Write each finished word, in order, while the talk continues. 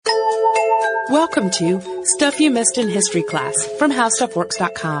Welcome to Stuff You Missed in History Class from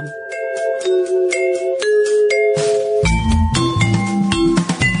HowStuffWorks.com.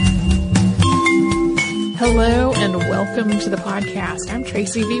 Hello and welcome to the podcast. I'm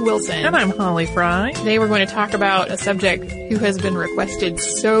Tracy V. Wilson. And I'm Holly Fry. Today we're going to talk about a subject who has been requested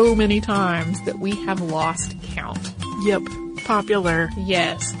so many times that we have lost count. Yep, popular.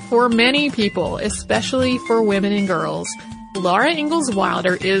 Yes, for many people, especially for women and girls, Laura Ingalls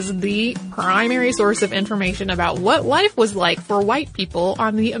Wilder is the primary source of information about what life was like for white people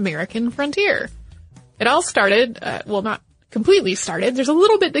on the American frontier. It all started, not completely started. There's a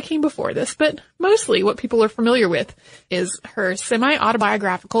little bit that came before this, but mostly what people are familiar with is her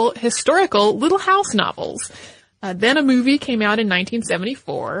semi-autobiographical, historical Little House novels. Then a movie came out in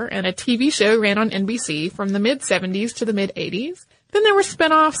 1974, and a TV show ran on NBC from the mid-70s to the mid-80s. Then there were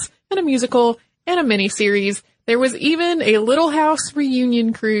spin-offs, and a musical, and a miniseries. There was even a Little House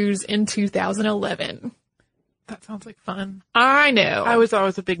reunion cruise in 2011. That sounds like fun. I know. I was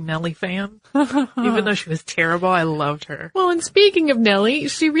always a big Nellie fan. Even though she was terrible, I loved her. Well, and speaking of Nellie,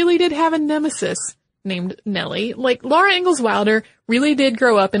 she really did have a nemesis named Nellie. Like, Laura Ingalls Wilder really did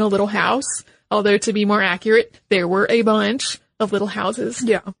grow up in a little house. Although, to be more accurate, there were a bunch of little houses.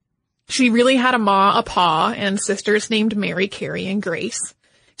 Yeah. She really had a ma, a pa, and sisters named Mary, Carrie, and Grace.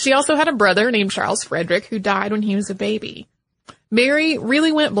 She also had a brother named Charles Frederick who died when he was a baby. Mary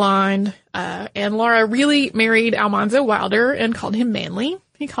really went blind, and Laura really married Almanzo Wilder and called him Manly.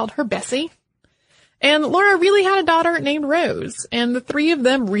 He called her Bessie. And Laura really had a daughter named Rose, and the three of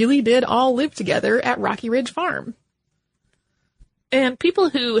them really did all live together at Rocky Ridge Farm. And people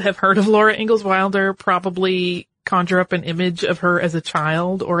who have heard of Laura Ingalls Wilder probably conjure up an image of her as a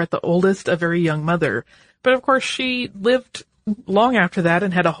child, or at the oldest, a very young mother. But of course, she lived long after that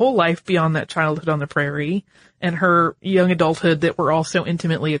and had a whole life beyond that childhood on the prairie and her young adulthood that we're all so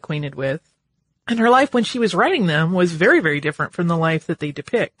intimately acquainted with. And her life when she was writing them was very, very different from the life that they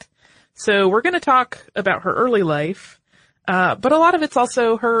depict. So we're going to talk about her early life, but a lot of it's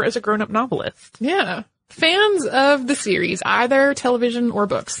also her as a grown-up novelist. Yeah. Fans of the series, either television or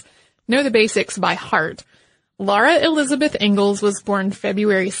books, know the basics by heart. Laura Elizabeth Ingalls was born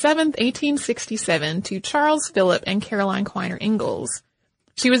February 7th, 1867 to Charles Philip and Caroline Quiner Ingalls.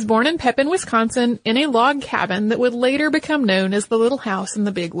 She was born in Pepin, Wisconsin, in a log cabin that would later become known as the Little House in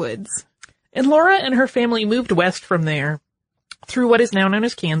the Big Woods. And Laura and her family moved west from there through what is now known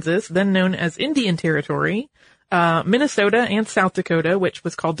as Kansas, then known as Indian Territory, Minnesota, and South Dakota, which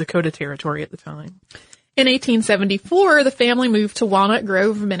was called Dakota Territory at the time. In 1874, the family moved to Walnut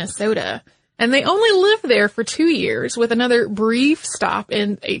Grove, Minnesota. And they only lived there for 2 years, with another brief stop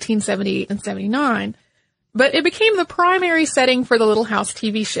in 1878 and 79. But it became the primary setting for the Little House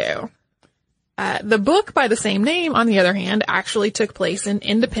TV show. The book by the same name, on the other hand, actually took place in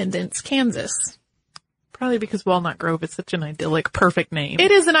Independence, Kansas. Probably because Walnut Grove is such an idyllic, perfect name.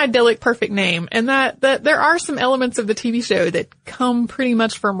 It is an idyllic, perfect name. And that there are some elements of the TV show that come pretty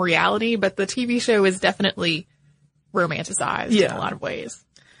much from reality, but the TV show is definitely romanticized in a lot of ways.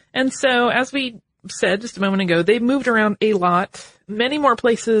 And so, as we said just a moment ago, they've moved around a lot, many more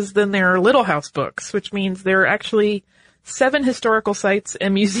places than their Little House books, which means there are actually 7 historical sites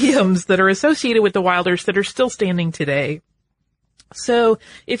and museums that are associated with the Wilders that are still standing today. So,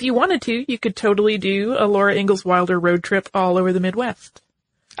 if you wanted to, you could totally do a Laura Ingalls Wilder road trip all over the Midwest.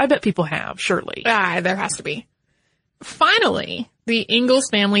 I bet people have, surely. There has to be. Finally, the Ingalls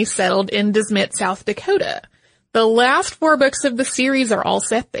family settled in Dismitt, South Dakota. The last 4 books of the series are all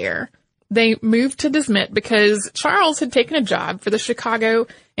set there. They moved to Dismitt because Charles had taken a job for the Chicago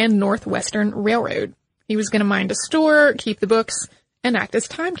and Northwestern Railroad. He was going to mind a store, keep the books, and act as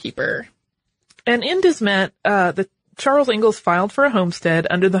timekeeper. And in Dismitt, Charles Ingalls filed for a homestead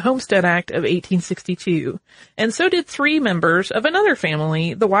under the Homestead Act of 1862. And so did 3 members of another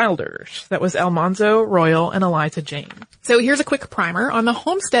family, the Wilders. That was Almanzo, Royal, and Eliza Jane. So here's a quick primer on the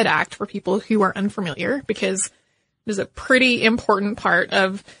Homestead Act for people who are unfamiliar, because it is a pretty important part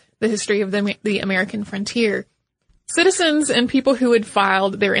of the history of the American frontier. Citizens and people who had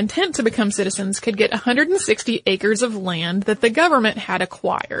filed their intent to become citizens could get 160 acres of land that the government had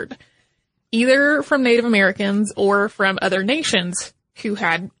acquired, either from Native Americans or from other nations who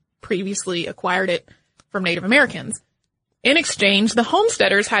had previously acquired it from Native Americans. In exchange, the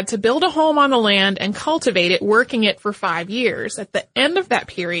homesteaders had to build a home on the land and cultivate it, working it for 5 years. At the end of that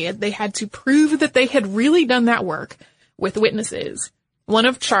period, they had to prove that they had really done that work with witnesses. One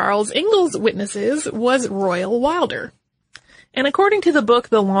of Charles Ingalls' witnesses was Royal Wilder. And according to the book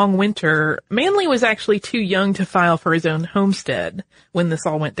The Long Winter, Manly was actually too young to file for his own homestead when this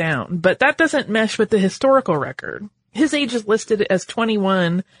all went down. But that doesn't mesh with the historical record. His age is listed as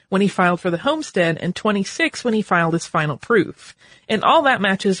 21 when he filed for the homestead and 26 when he filed his final proof. And all that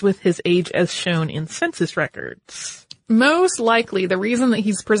matches with his age as shown in census records. Most likely, the reason that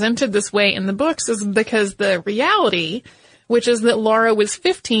he's presented this way in the books is because the reality, which is that Laura was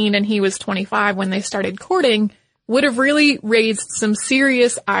 15 and he was 25 when they started courting, would have really raised some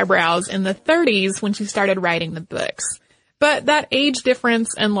serious eyebrows in the 30s when she started writing the books. But that age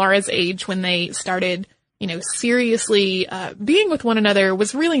difference and Laura's age when they started seriously being with one another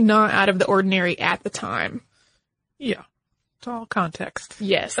was really not out of the ordinary at the time. Yeah. It's all context.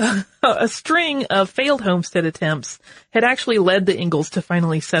 Yes. A string of failed homestead attempts had actually led the Ingalls to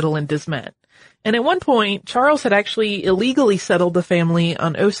finally settle in Desmet. And at one point, Charles had actually illegally settled the family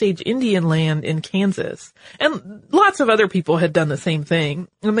on Osage Indian land in Kansas. And lots of other people had done the same thing.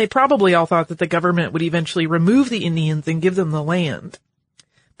 And they probably all thought that the government would eventually remove the Indians and give them the land.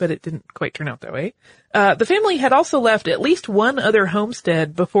 But it didn't quite turn out that way. The family had also left at least one other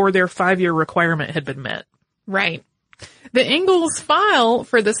homestead before their 5-year requirement had been met. Right. The Ingalls file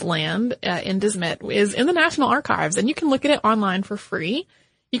for this land in Desmet is in the National Archives, and you can look at it online for free.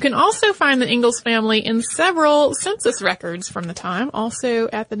 You can also find the Ingalls family in several census records from the time, also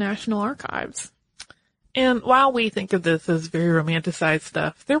at the National Archives. And while we think of this as very romanticized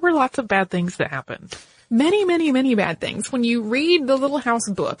stuff, there were lots of bad things that happened. Many, many, many bad things. When you read the Little House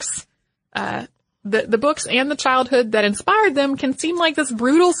books, the books and the childhood that inspired them can seem like this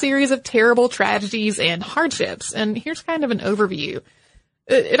brutal series of terrible tragedies and hardships. And here's kind of an overview.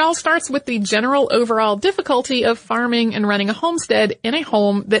 It all starts with the general overall difficulty of farming and running a homestead in a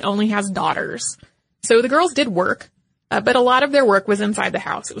home that only has daughters. So the girls did work, but a lot of their work was inside the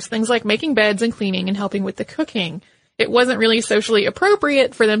house. It was things like making beds and cleaning and helping with the cooking. It wasn't really socially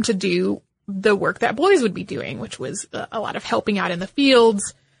appropriate for them to do the work that boys would be doing, which was a lot of helping out in the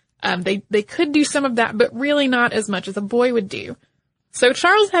fields. They could do some of that, but really not as much as a boy would do. So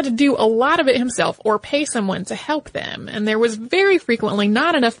Charles had to do a lot of it himself or pay someone to help them. And there was very frequently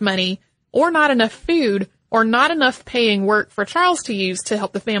not enough money or not enough food or not enough paying work for Charles to use to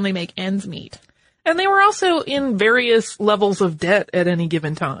help the family make ends meet. And they were also in various levels of debt at any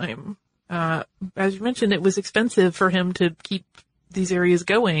given time. As you mentioned, it was expensive for him to keep these areas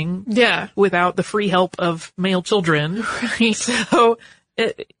going. Yeah. Without the free help of male children. Right. So,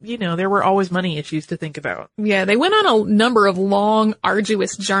 there were always money issues to think about. Yeah, they went on a number of long,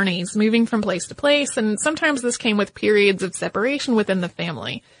 arduous journeys, moving from place to place, and sometimes this came with periods of separation within the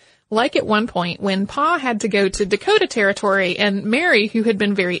family. Like at one point, when Pa had to go to Dakota Territory, and Mary, who had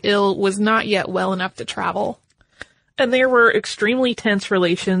been very ill, was not yet well enough to travel. And there were extremely tense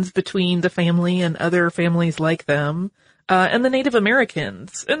relations between the family and other families like them. And the Native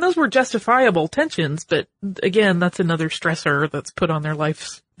Americans. And those were justifiable tensions, but again, that's another stressor that's put on their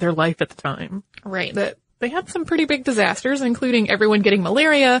life at the time. Right. They had some pretty big disasters, including everyone getting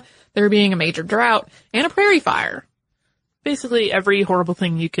malaria, there being a major drought, and a prairie fire. Basically every horrible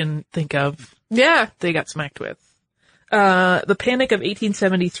thing you can think of. Yeah. They got smacked with. The Panic of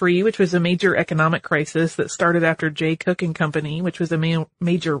 1873, which was a major economic crisis that started after J. Cook and Company, which was a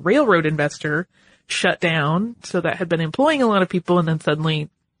major railroad investor, shut down. So that had been employing a lot of people and then suddenly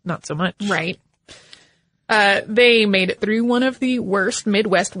not so much. Right. They made it through one of the worst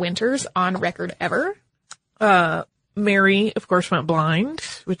Midwest winters on record ever. Mary, of course, went blind,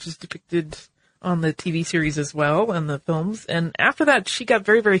 which is depicted on the TV series as well and the films. And after that, she got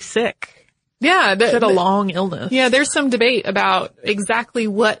very, very sick. Yeah. She had a long illness. Yeah, there's some debate about exactly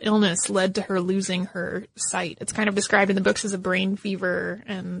what illness led to her losing her sight. It's kind of described in the books as a brain fever,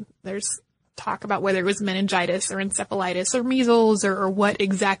 and there's talk about whether it was meningitis or encephalitis or measles or what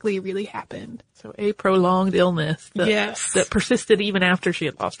exactly really happened. So a prolonged illness Yes. that persisted even after she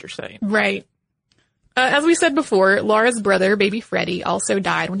had lost her sight. Right. As we said before, Laura's brother, baby Freddie, also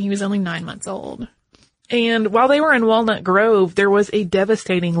died when he was only 9 months old. And while they were in Walnut Grove, there was a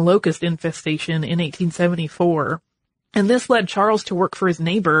devastating locust infestation in 1874. And this led Charles to work for his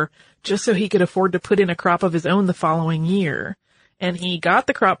neighbor just so he could afford to put in a crop of his own the following year. And he got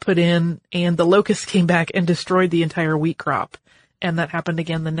the crop put in, and the locusts came back and destroyed the entire wheat crop. And that happened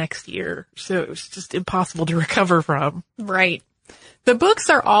again the next year. So it was just impossible to recover from. Right. The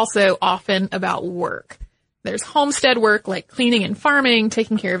books are also often about work. There's homestead work like cleaning and farming,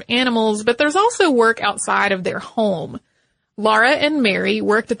 taking care of animals, but there's also work outside of their home. Laura and Mary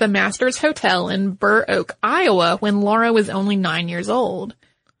worked at the Masters Hotel in Burr Oak, Iowa when Laura was only 9 years old.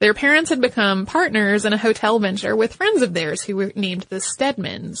 Their parents had become partners in a hotel venture with friends of theirs who were named the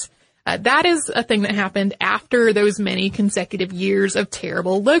Stedmans. That is a thing that happened after those many consecutive years of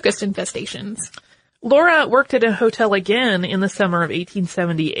terrible locust infestations. Laura worked at a hotel again in the summer of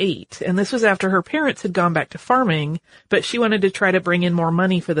 1878, and this was after her parents had gone back to farming, but she wanted to try to bring in more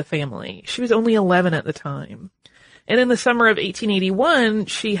money for the family. She was only 11 at the time. And in the summer of 1881,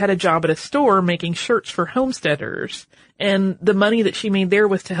 she had a job at a store making shirts for homesteaders, and the money that she made there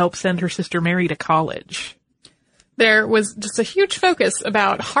was to help send her sister Mary to college. There was just a huge focus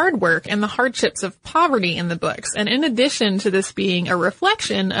about hard work and the hardships of poverty in the books. And in addition to this being a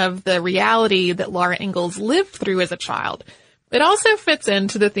reflection of the reality that Laura Ingalls lived through as a child, it also fits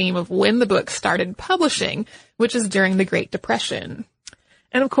into the theme of when the book started publishing, which is during the Great Depression.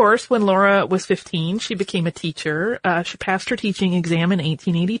 And of course, when Laura was 15, she became a teacher. She passed her teaching exam in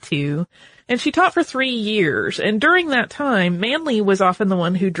 1882, and she taught for 3 years. And during that time, Manly was often the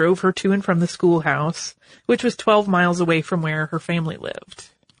one who drove her to and from the schoolhouse, which was 12 miles away from where her family lived.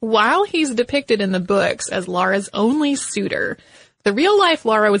 While he's depicted in the books as Laura's only suitor, the real-life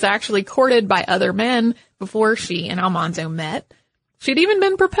Laura was actually courted by other men before she and Almanzo met. She'd even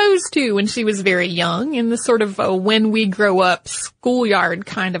been proposed to when she was very young in the sort of a when we grow up schoolyard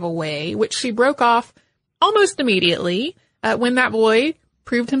kind of a way, which she broke off almost immediately when that boy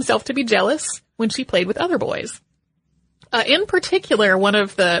proved himself to be jealous when she played with other boys. In particular, one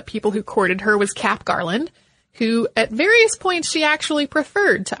of the people who courted her was Cap Garland, who at various points she actually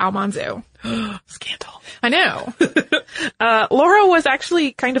preferred to Almanzo. Scandal. I know. Laura was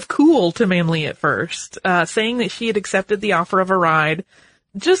actually kind of cool to Manly at first, saying that she had accepted the offer of a ride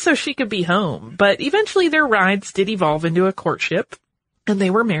just so she could be home. But eventually their rides did evolve into a courtship, and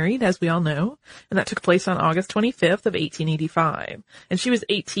they were married, as we all know, and that took place on August 25th of 1885. And she was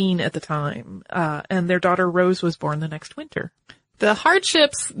 18 at the time, and their daughter Rose was born the next winter. The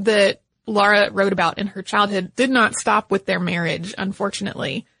hardships that Laura wrote about in her childhood did not stop with their marriage,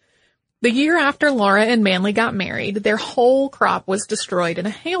 unfortunately. The year after Laura and Manly got married, their whole crop was destroyed in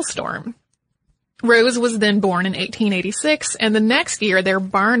a hailstorm. Rose was then born in 1886, and the next year their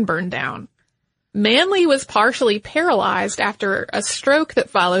barn burned down. Manly was partially paralyzed after a stroke that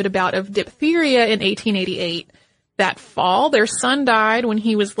followed a bout of diphtheria in 1888. That fall, their son died when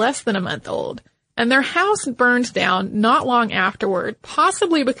he was less than a month old, and their house burned down not long afterward,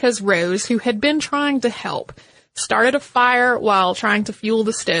 possibly because Rose, who had been trying to help, started a fire while trying to fuel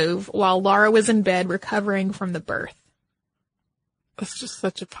the stove while Laura was in bed recovering from the birth. That's just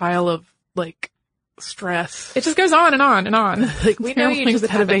such a pile of, stress. It just goes on and on and on. We know you just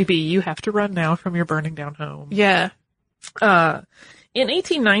had a baby. You have to run now from your burning down home. Yeah. In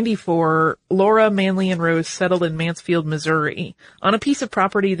 1894, Laura, Manly, and Rose settled in Mansfield, Missouri, on a piece of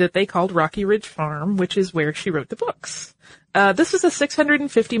property that they called Rocky Ridge Farm, which is where she wrote the books. This was a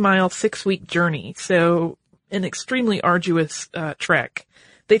 650-mile, 6-week journey, so an extremely arduous trek.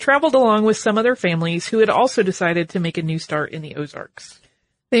 They traveled along with some other families who had also decided to make a new start in the Ozarks.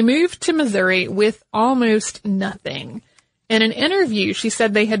 They moved to Missouri with almost nothing. In an interview, she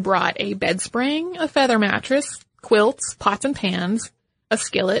said they had brought a bed spring, a feather mattress, quilts, pots and pans, a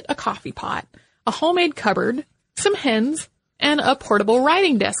skillet, a coffee pot, a homemade cupboard, some hens, and a portable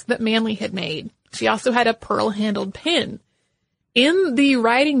writing desk that Manly had made. She also had a pearl-handled pen. In the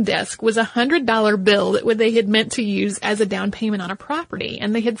writing desk was a $100 bill that they had meant to use as a down payment on a property,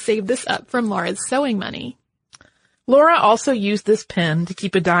 and they had saved this up from Laura's sewing money. Laura also used this pen to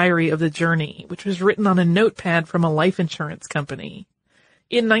keep a diary of the journey, which was written on a notepad from a life insurance company.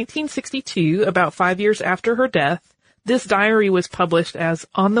 In 1962, about 5 years after her death, this diary was published as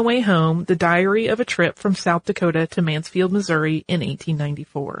On the Way Home, the Diary of a Trip from South Dakota to Mansfield, Missouri in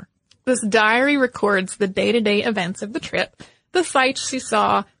 1894. This diary records the day-to-day events of the trip, the sights she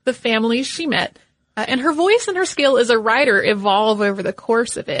saw, the families she met, and her voice and her skill as a writer evolve over the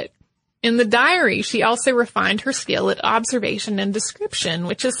course of it. In the diary, she also refined her skill at observation and description,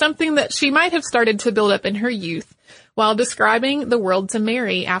 which is something that she might have started to build up in her youth while describing the world to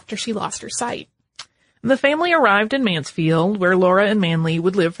Mary after she lost her sight. The family arrived in Mansfield, where Laura and Manly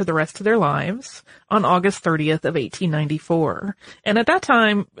would live for the rest of their lives, on August 30th of 1894. And at that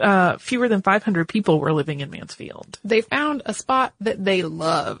time, fewer than 500 people were living in Mansfield. They found a spot that they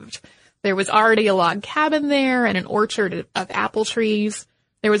loved. There was already a log cabin there and an orchard of apple trees.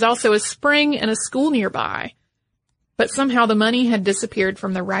 There was also a spring and a school nearby. But somehow the money had disappeared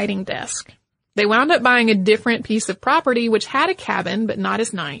from the writing desk. They wound up buying a different piece of property which had a cabin, but not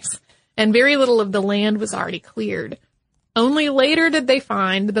as nice. And very little of the land was already cleared. Only later did they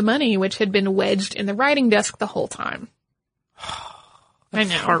find the money which had been wedged in the writing desk the whole time. I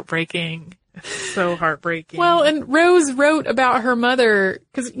know. Heartbreaking. So heartbreaking. Well, and Rose wrote about her mother,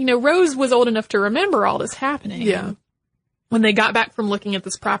 because, Rose was old enough to remember all this happening. Yeah. When they got back from looking at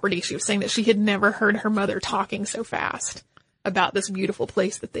this property, she was saying that she had never heard her mother talking so fast. about this beautiful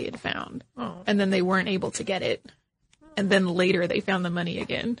place that they had found. Oh. And then they weren't able to get it. And then later they found the money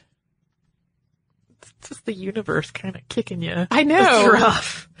again. It's just the universe kind of kicking you. I know.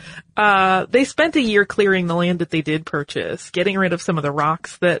 It's rough. They spent a year clearing the land that they did purchase, getting rid of some of the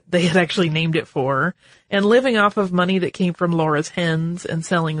rocks that they had actually named it for, and living off of money that came from Laura's hens and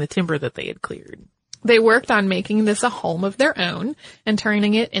selling the timber that they had cleared. They worked on making this a home of their own and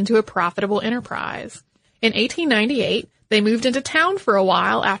turning it into a profitable enterprise. In 1898, they moved into town for a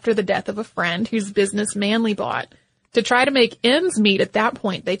while after the death of a friend whose business Manley bought. To try to make ends meet at that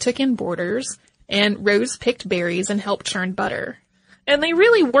point, they took in boarders, and Rose picked berries and helped churn butter. And they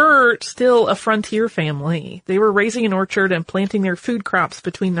really were still a frontier family. They were raising an orchard and planting their food crops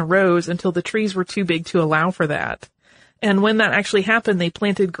between the rows until the trees were too big to allow for that. And when that actually happened, they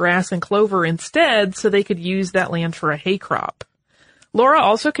planted grass and clover instead so they could use that land for a hay crop. Laura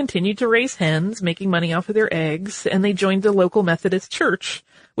also continued to raise hens, making money off of their eggs, and they joined the local Methodist church,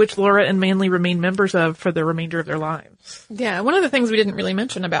 which Laura and Manley remained members of for the remainder of their lives. Yeah, one of the things we didn't really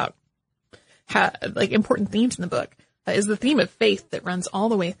mention about important themes in the book is the theme of faith that runs all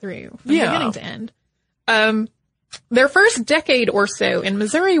the way through from beginning to end. Their first decade or so in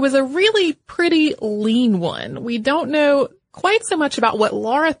Missouri was a really pretty lean one. We don't know quite so much about what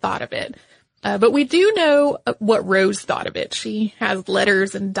Laura thought of it, but we do know what Rose thought of it. She has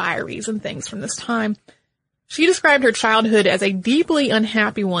letters and diaries and things from this time. She described her childhood as a deeply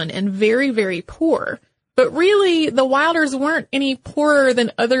unhappy one and very, very poor. But really, the Wilders weren't any poorer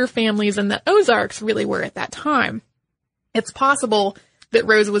than other families in the Ozarks really were at that time. It's possible that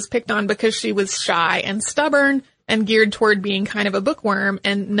Rose was picked on because she was shy and stubborn and geared toward being kind of a bookworm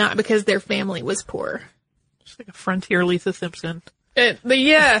and not because their family was poor. Just like a frontier Lisa Simpson.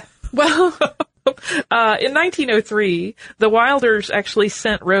 Yeah. Well, in 1903, the Wilders actually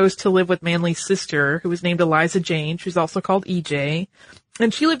sent Rose to live with Manley's sister, who was named Eliza Jane. She was also called EJ.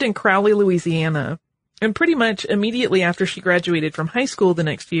 And she lived in Crowley, Louisiana. And pretty much immediately after she graduated from high school the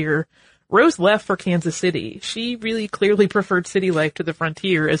next year, Rose left for Kansas City. She really clearly preferred city life to the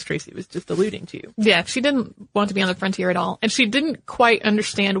frontier, as Tracy was just alluding to. Yeah, she didn't want to be on the frontier at all. And she didn't quite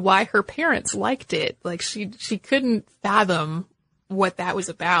understand why her parents liked it. Like, she couldn't fathom what that was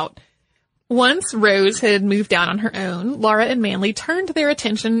about. Once Rose had moved out on her own, Laura and Manley turned their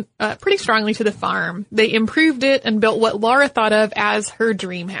attention pretty strongly to the farm. They improved it and built what Laura thought of as her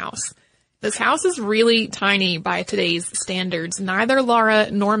dream house. This house is really tiny by today's standards. Neither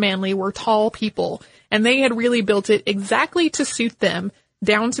Laura nor Manley were tall people, and they had really built it exactly to suit them,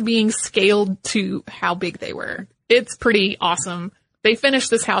 down to being scaled to how big they were. It's pretty awesome. They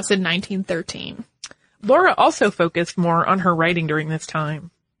finished this house in 1913. Laura also focused more on her writing during this time.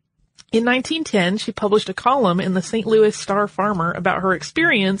 In 1910, she published a column in the St. Louis Star-Farmer about her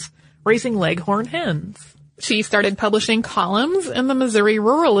experience raising leghorn hens. She started publishing columns in the Missouri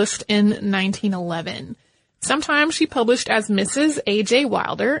Ruralist in 1911. Sometimes she published as Mrs. A.J.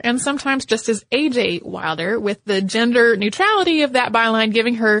 Wilder and sometimes just as A.J. Wilder, with the gender neutrality of that byline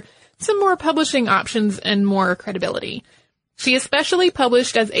giving her some more publishing options and more credibility. She especially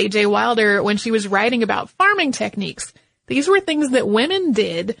published as A.J. Wilder when she was writing about farming techniques. These were things that women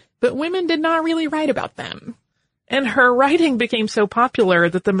did, but women did not really write about them. And her writing became so popular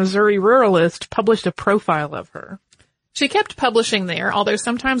that the Missouri Ruralist published a profile of her. She kept publishing there, although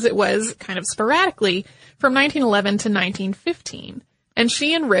sometimes it was kind of sporadically, from 1911 to 1915. And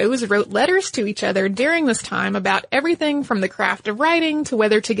she and Rose wrote letters to each other during this time about everything from the craft of writing to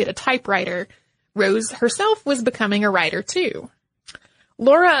whether to get a typewriter. Rose herself was becoming a writer too.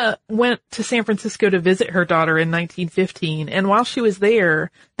 Laura went to San Francisco to visit her daughter in 1915, and while she was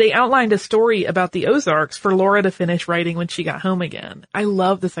there, they outlined a story about the Ozarks for Laura to finish writing when she got home again. I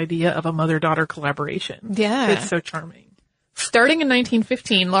love this idea of a mother-daughter collaboration. Yeah. It's so charming. Starting in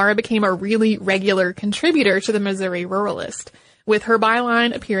 1915, Laura became a really regular contributor to the Missouri Ruralist, with her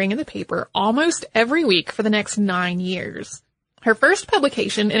byline appearing in the paper almost every week for the next 9 years. Her first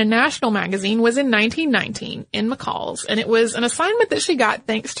publication in a national magazine was in 1919 in McCall's, and it was an assignment that she got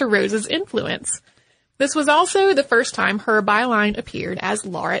thanks to Rose's influence. This was also the first time her byline appeared as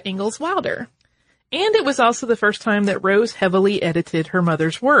Laura Ingalls Wilder. And it was also the first time that Rose heavily edited her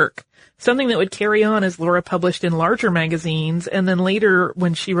mother's work, something that would carry on as Laura published in larger magazines and then later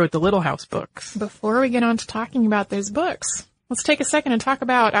when she wrote the Little House books. Before we get on to talking about those books, let's take a second and talk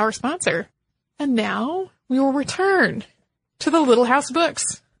about our sponsor. And now we will return to the Little House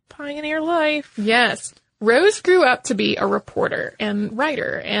books. Pioneer life. Yes. Rose grew up to be a reporter and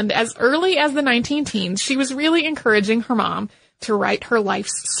writer, and as early as the 19-teens, she was really encouraging her mom to write her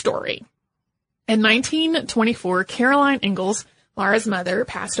life's story. In 1924, Caroline Ingalls, Laura's mother,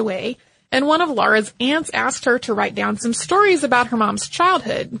 passed away, and one of Laura's aunts asked her to write down some stories about her mom's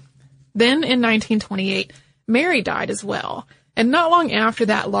childhood. Then, in 1928, Mary died as well. And not long after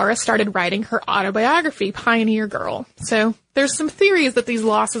that, Laura started writing her autobiography, Pioneer Girl. So there's some theories that these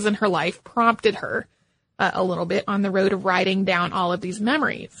losses in her life prompted her a little bit on the road of writing down all of these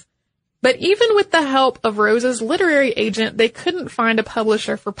memories. But even with the help of Rose's literary agent, they couldn't find a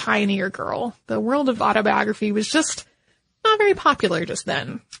publisher for Pioneer Girl. The world of autobiography was just not very popular just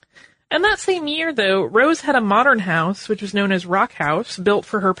then. And that same year, though, Rose had a modern house, which was known as Rock House, built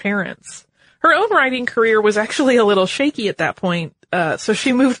for her parents. Her own writing career was actually a little shaky at that point, so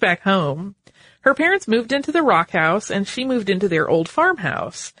she moved back home. Her parents moved into the Rock House, and she moved into their old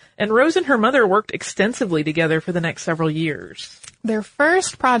farmhouse. And Rose and her mother worked extensively together for the next several years. Their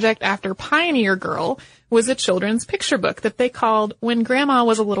first project after Pioneer Girl was a children's picture book that they called When Grandma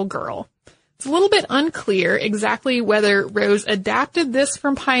Was a Little Girl. It's a little bit unclear exactly whether Rose adapted this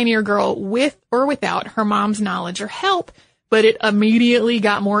from Pioneer Girl with or without her mom's knowledge or help, but it immediately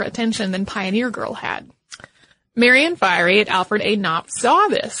got more attention than Pioneer Girl had. Marion Fiery at Alfred A. Knopf saw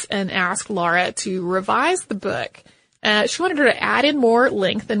this and asked Laura to revise the book. She wanted her to add in more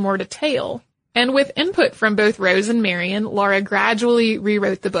length and more detail. And with input from both Rose and Marion, Laura gradually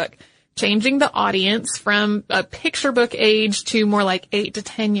rewrote the book, changing the audience from a picture book age to more like 8 to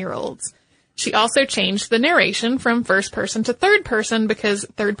 10-year-olds. She also changed the narration from first person to third person because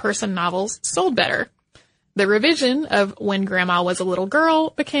third person novels sold better. The revision of When Grandma Was a Little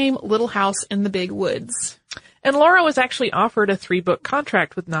Girl became Little House in the Big Woods. And Laura was actually offered a 3-book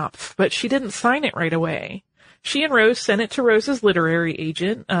contract with Knopf, but she didn't sign it right away. She and Rose sent it to Rose's literary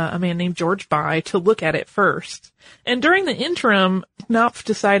agent, a man named George By, to look at it first. And during the interim, Knopf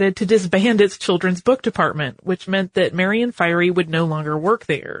decided to disband its children's book department, which meant that Marion Fiery would no longer work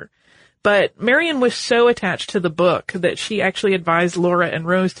there. But Marion was so attached to the book that she actually advised Laura and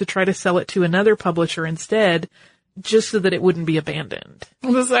Rose to try to sell it to another publisher instead, just so that it wouldn't be abandoned.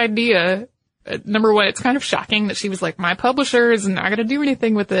 Well, this idea, number one, it's kind of shocking that she was like, my publisher is not going to do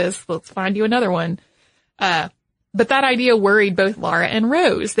anything with this. Let's find you another one. But that idea worried both Laura and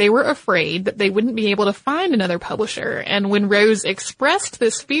Rose. They were afraid that they wouldn't be able to find another publisher. And when Rose expressed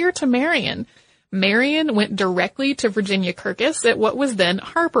this fear to Marion went directly to Virginia Kirkus at what was then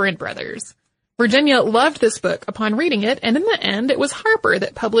Harper & Brothers. Virginia loved this book upon reading it, and in the end, it was Harper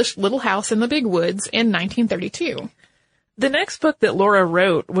that published Little House in the Big Woods in 1932. The next book that Laura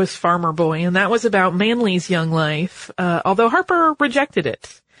wrote was Farmer Boy, and that was about Manly's young life, although Harper rejected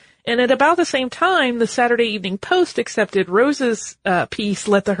it. And at about the same time, the Saturday Evening Post accepted Rose's piece,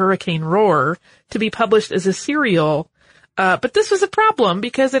 Let the Hurricane Roar, to be published as a serial. But this was a problem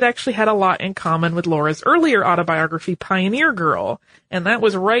because it actually had a lot in common with Laura's earlier autobiography, Pioneer Girl, and that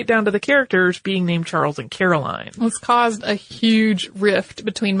was right down to the characters being named Charles and Caroline. This caused a huge rift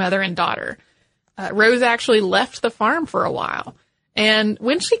between mother and daughter. Rose actually left the farm for a while. And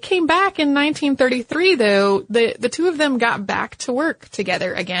when she came back in 1933, though, the two of them got back to work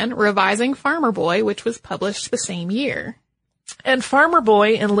together again, revising Farmer Boy, which was published the same year. And Farmer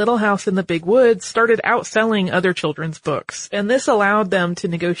Boy and Little House in the Big Woods started outselling other children's books, and this allowed them to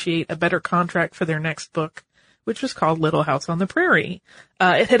negotiate a better contract for their next book, which was called Little House on the Prairie.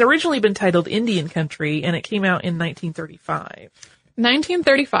 It had originally been titled Indian Country, and it came out in 1935.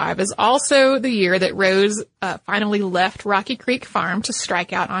 1935 is also the year that Rose finally left Rocky Creek Farm to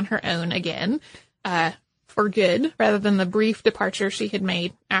strike out on her own again, for good, rather than the brief departure she had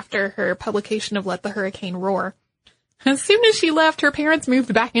made after her publication of Let the Hurricane Roar. As soon as she left, her parents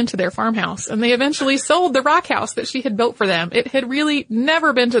moved back into their farmhouse, and they eventually sold the rock house that she had built for them. It had really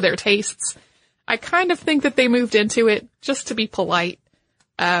never been to their tastes. I kind of think that they moved into it just to be polite.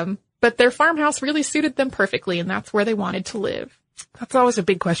 But their farmhouse really suited them perfectly, and that's where they wanted to live. That's always a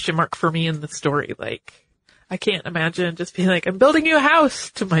big question mark for me in the story. Like, I can't imagine just being like, I'm building you a house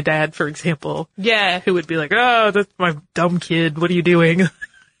to my dad, for example. Yeah. Who would be like, oh, that's my dumb kid. What are you doing?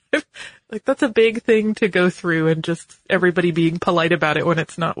 Like, that's a big thing to go through, and just everybody being polite about it when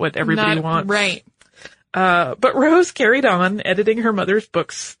it's not what everybody wants. Right. But Rose carried on editing her mother's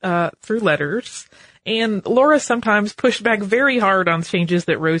books, through letters, and Laura sometimes pushed back very hard on changes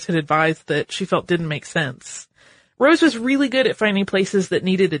that Rose had advised that she felt didn't make sense. Rose was really good at finding places that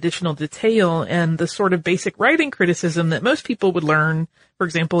needed additional detail and the sort of basic writing criticism that most people would learn, for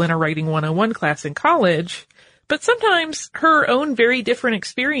example, in a Writing 101 class in college. But sometimes her own very different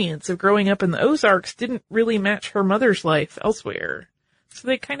experience of growing up in the Ozarks didn't really match her mother's life elsewhere. So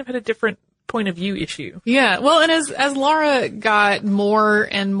they kind of had a different point of view issue. Yeah, well, and as Laura got more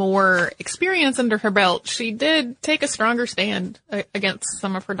and more experience under her belt, she did take a stronger stand against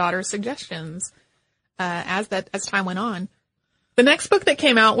some of her daughter's suggestions as time went on. The next book that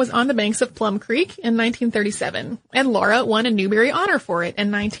came out was On the Banks of Plum Creek in 1937, and Laura won a Newbery Honor for it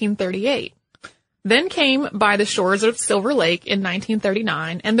in 1938. Then came By the Shores of Silver Lake in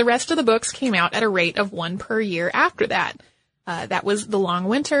 1939, and the rest of the books came out at a rate of one per year after that. That was The Long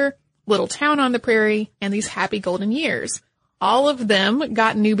Winter, Little Town on the Prairie, and These Happy Golden Years. All of them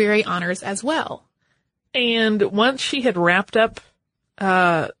got Newbery Honors as well. And once she had wrapped up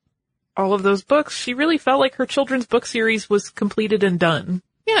all of those books, she really felt like her children's book series was completed and done.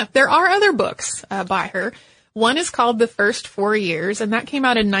 Yeah, there are other books by her. One is called The First 4 Years, and that came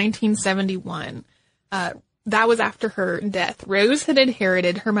out in 1971. That was after her death. Rose had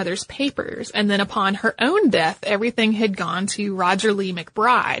inherited her mother's papers, and then upon her own death, everything had gone to Roger Lee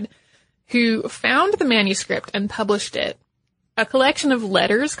McBride, who found the manuscript and published it. A collection of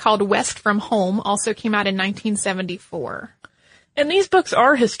letters called West from Home also came out in 1974. And these books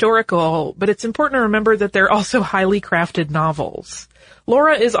are historical, but it's important to remember that they're also highly crafted novels.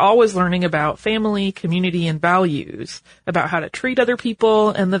 Laura is always learning about family, community, and values, about how to treat other people,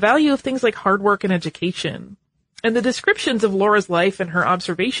 and the value of things like hard work and education. And the descriptions of Laura's life and her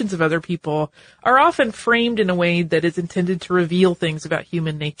observations of other people are often framed in a way that is intended to reveal things about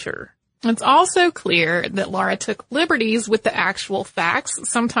human nature. It's also clear that Laura took liberties with the actual facts,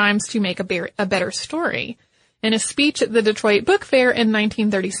 sometimes to make a better story. In a speech at the Detroit Book Fair in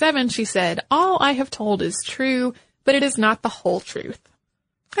 1937, she said, "All I have told is true, but it is not the whole truth."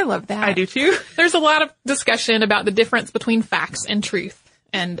 I love that. I do too. There's a lot of discussion about the difference between facts and truth,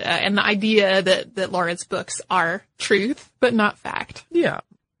 and the idea that Laura's books are truth, but not fact. Yeah.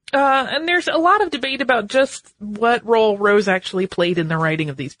 And there's a lot of debate about just what role Rose actually played in the writing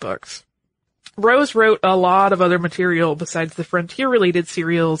of these books. Rose wrote a lot of other material besides the frontier-related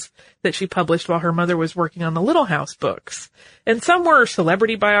serials that she published while her mother was working on the Little House books. And some were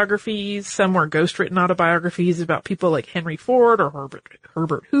celebrity biographies, some were ghost-written autobiographies about people like Henry Ford or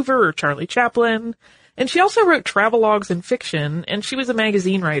Herbert Hoover or Charlie Chaplin. And she also wrote travelogues and fiction, and she was a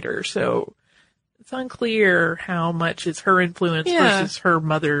magazine writer, so it's unclear how much is her influence versus her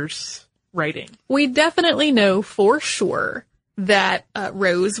mother's writing. We definitely know for sure that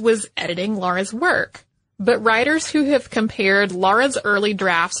Rose was editing Laura's work. But writers who have compared Laura's early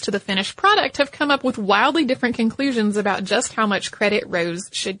drafts to the finished product have come up with wildly different conclusions about just how much credit Rose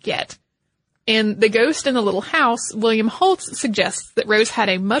should get. In The Ghost in the Little House, William Holtz suggests that Rose had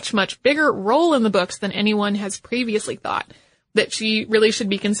a much, much bigger role in the books than anyone has previously thought, that she really should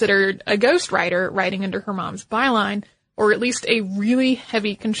be considered a ghostwriter writing under her mom's byline, or at least a really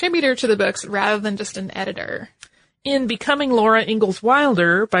heavy contributor to the books rather than just an editor. In Becoming Laura Ingalls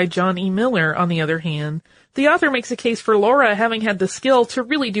Wilder by John E. Miller, on the other hand, the author makes a case for Laura having had the skill to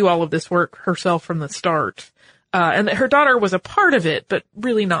really do all of this work herself from the start, and that her daughter was a part of it, but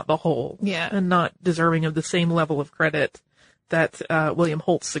really not the whole, and not deserving of the same level of credit that William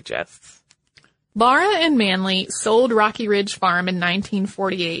Holtz suggests. Laura and Manly sold Rocky Ridge Farm in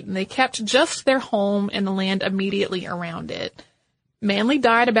 1948, and they kept just their home and the land immediately around it. Manly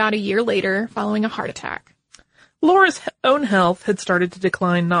died about a year later following a heart attack. Laura's own health had started to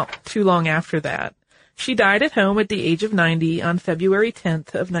decline not too long after that. She died at home at the age of 90 on February 10th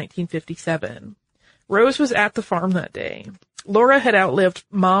of 1957. Rose was at the farm that day. Laura had outlived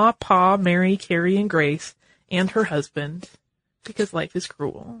Ma, Pa, Mary, Carrie, and Grace, and her husband, because life is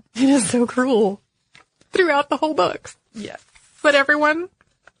cruel. It is so cruel. Throughout the whole book. Yes. But everyone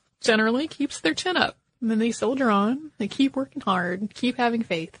generally keeps their chin up. And then they soldier on. They keep working hard. Keep having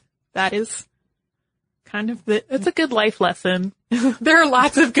faith. That is kind of it's a good life lesson. There are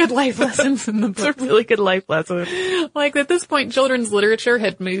lots of good life lessons in the book. It's a really good life lesson. Like, at this point, children's literature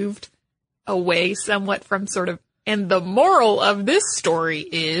had moved away somewhat from sort of, and the moral of this story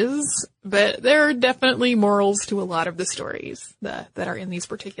is, but there are definitely morals to a lot of the stories that are in these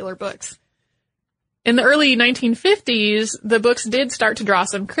particular books. In the early 1950s, the books did start to draw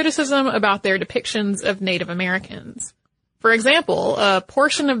some criticism about their depictions of Native Americans. For example, a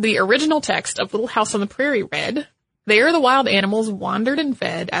portion of the original text of Little House on the Prairie read, "There the wild animals wandered and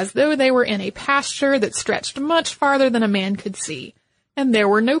fed as though they were in a pasture that stretched much farther than a man could see, and there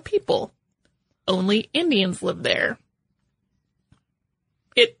were no people. Only Indians lived there."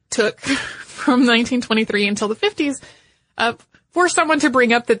 It took from 1923 until the 50s for someone to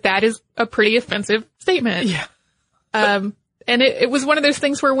bring up that is a pretty offensive statement. Yeah. And it was one of those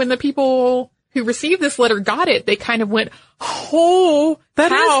things where when the people who received this letter got it, they kind of went, "Oh,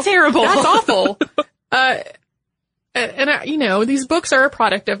 that is terrible. That's awful." These books are a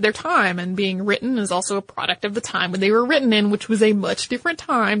product of their time, and being written is also a product of the time when they were written in, which was a much different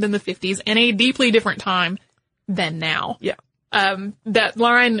time than the 50s and a deeply different time than now. Yeah. That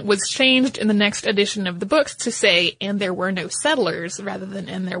line was changed in the next edition of the books to say, and there were no settlers, rather than,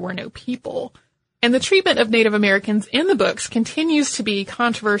 and there were no people. And the treatment of Native Americans in the books continues to be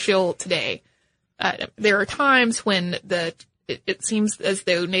controversial today. There are times when it seems as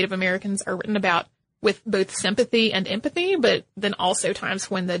though Native Americans are written about with both sympathy and empathy, but then also times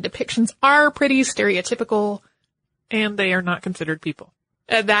when the depictions are pretty stereotypical. And they are not considered people.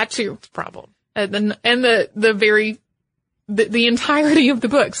 That too. It's a problem. The entirety of the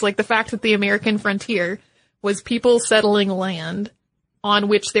books, like the fact that the American frontier was people settling land on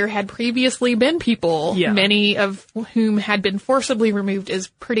which there had previously been people, many of whom had been forcibly removed, is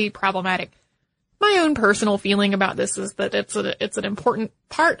pretty problematic. My own personal feeling about this is that it's an important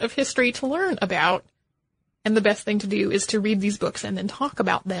part of history to learn about, and the best thing to do is to read these books and then talk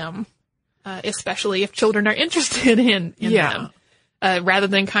about them, especially if children are interested in them, rather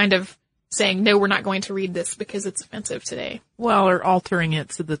than kind of saying, no, we're not going to read this because it's offensive today. Well, or altering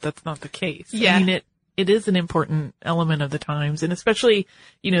it so that that's not the case. Yeah. I mean, it is an important element of the times, and especially,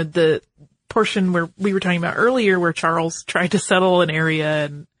 the portion where we were talking about earlier where Charles tried to settle an area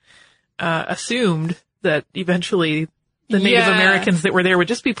and assumed that eventually the Native Americans that were there would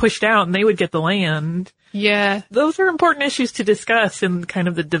just be pushed out and they would get the land. Yeah. Those are important issues to discuss in kind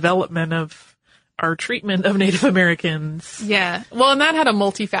of the development of our treatment of Native Americans. Yeah. Well, and that had a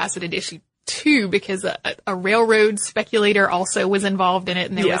multifaceted issue too, because a railroad speculator also was involved in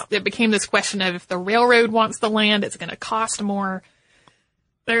it, and it became this question of, if the railroad wants the land, it's going to cost more.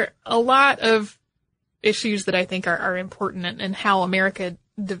 There are a lot of issues that I think are important in how America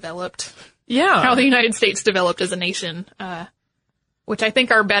developed. Yeah. How the United States developed as a nation, which I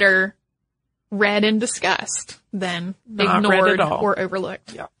think are better read and discussed than ignored or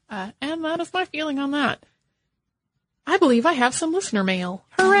overlooked. Yeah. And that is my feeling on that. I believe I have some listener mail.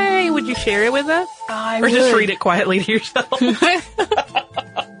 Hooray! Would you share it with us? I would. Just read it quietly to yourself?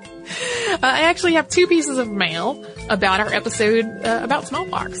 I actually have 2 pieces of mail about our episode about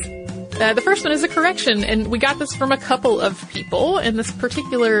smallpox. The first one is a correction, and we got this from a couple of people, and this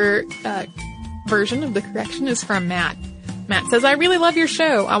particular version of the correction is from Matt. Matt says, I really love your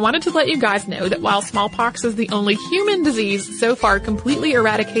show. I wanted to let you guys know that while smallpox is the only human disease so far completely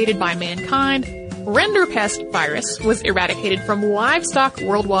eradicated by mankind, Rinderpest virus was eradicated from livestock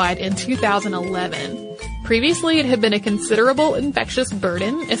worldwide in 2011. Previously, it had been a considerable infectious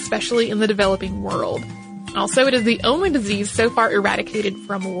burden, especially in the developing world. Also, it is the only disease so far eradicated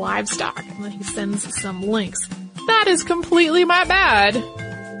from livestock. And then he sends some links. That is completely my bad.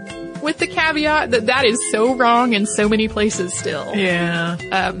 With the caveat that is so wrong in so many places still. Yeah.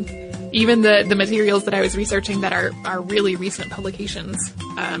 Even the materials that I was researching that are really recent publications,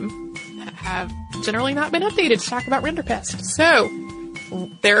 have generally not been updated to talk about rinderpest. So,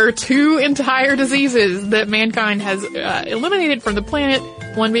 there are 2 entire diseases that mankind has eliminated from the planet,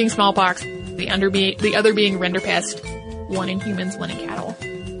 one being smallpox, the other being rinderpest, one in humans, one in cattle.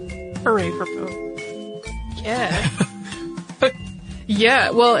 Hooray for both. Yeah. Yeah,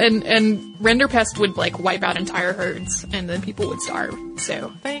 well, and rinderpest would, wipe out entire herds, and then people would starve,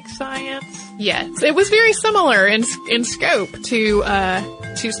 so. Thanks, science. Yeah, it was very similar in scope to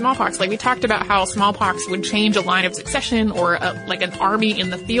smallpox. We talked about how smallpox would change a line of succession, or an army in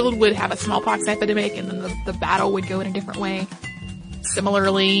the field would have a smallpox epidemic, and then the battle would go in a different way.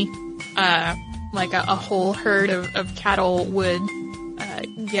 Similarly, a whole herd of cattle would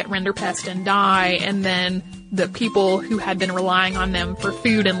get rinderpest and die, and then the people who had been relying on them for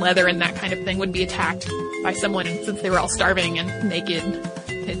food and leather and that kind of thing would be attacked by someone, and since they were all starving and naked,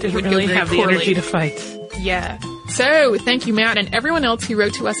 it would really have the energy to fight. Yeah. So, thank you, Matt, and everyone else who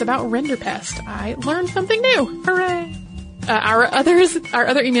wrote to us about rinderpest. I learned something new. Hooray! Our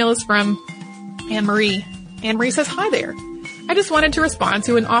other email is from Anne-Marie. Anne-Marie says, hi there. I just wanted to respond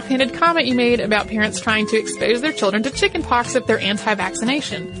to an offhanded comment you made about parents trying to expose their children to chickenpox if they're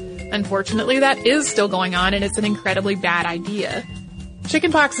anti-vaccination. Unfortunately, that is still going on, and it's an incredibly bad idea.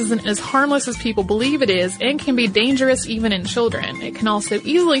 Chickenpox isn't as harmless as people believe it is, and can be dangerous even in children. It can also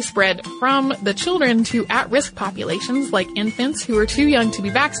easily spread from the children to at-risk populations like infants who are too young to be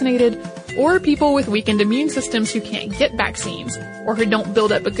vaccinated, or people with weakened immune systems who can't get vaccines, or who don't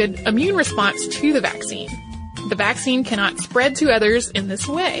build up a good immune response to the vaccine. The vaccine cannot spread to others in this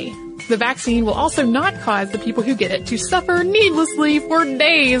way. The vaccine will also not cause the people who get it to suffer needlessly for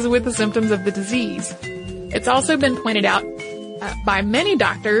days with the symptoms of the disease. It's also been pointed out by many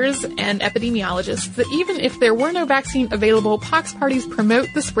doctors and epidemiologists that even if there were no vaccine available, pox parties promote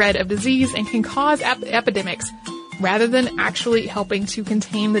the spread of disease and can cause epidemics rather than actually helping to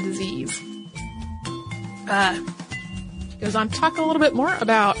contain the disease. Goes on to talk a little bit more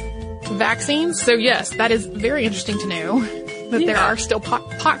about vaccines. So yes, that is very interesting to know. that there are still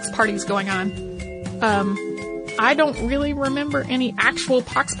pox parties going on. I don't really remember any actual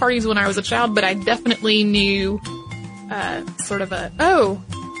pox parties when I was a child, but I definitely knew,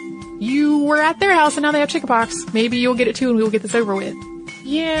 you were at their house and now they have chickenpox. Maybe you'll get it too and we'll get this over with.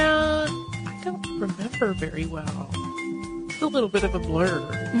 Yeah, I don't remember very well. It's a little bit of a blur.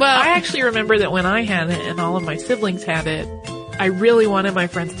 Well, I actually remember that when I had it and all of my siblings had it, I really wanted my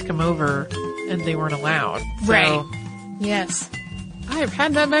friends to come over and they weren't allowed. So, right. Yes. I have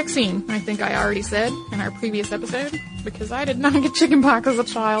had that vaccine, I think I already said in our previous episode, because I did not get chickenpox as a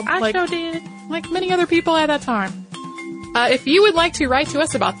child. I sure did. Like many other people at that time. If you would like to write to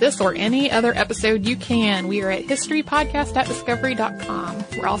us about this or any other episode, you can. We are at historypodcast@discovery.com.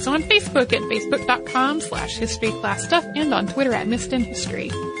 We're also on Facebook at facebook.com/historyclassstuff and on Twitter at missedinhistory.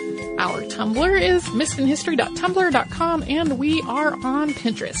 Our Tumblr is missedinhistory.tumblr.com and we are on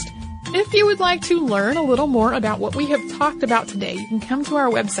Pinterest. If you would like to learn a little more about what we have talked about today, you can come to our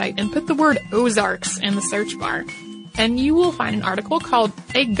website and put the word Ozarks in the search bar. And you will find an article called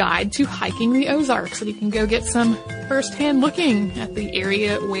A Guide to Hiking the Ozarks, so you can go get some first-hand looking at the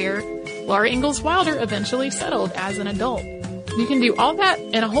area where Laura Ingalls Wilder eventually settled as an adult. You can do all that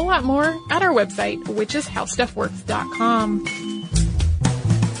and a whole lot more at our website, which is howstuffworks.com.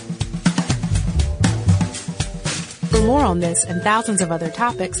 For more on this and thousands of other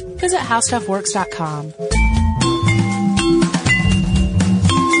topics, visit howstuffworks.com.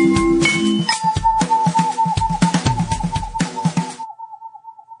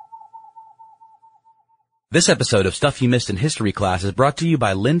 This episode of Stuff You Missed in History Class is brought to you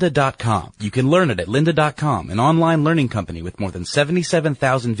by lynda.com. You can learn it at lynda.com, an online learning company with more than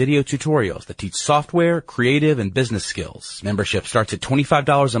 77,000 video tutorials that teach software, creative, and business skills. Membership starts at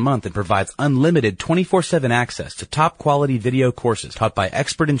 $25 a month and provides unlimited 24/7 access to top-quality video courses taught by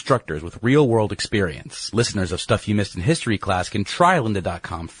expert instructors with real-world experience. Listeners of Stuff You Missed in History Class can try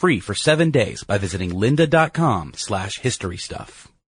lynda.com free for 7 days by visiting lynda.com/historystuff.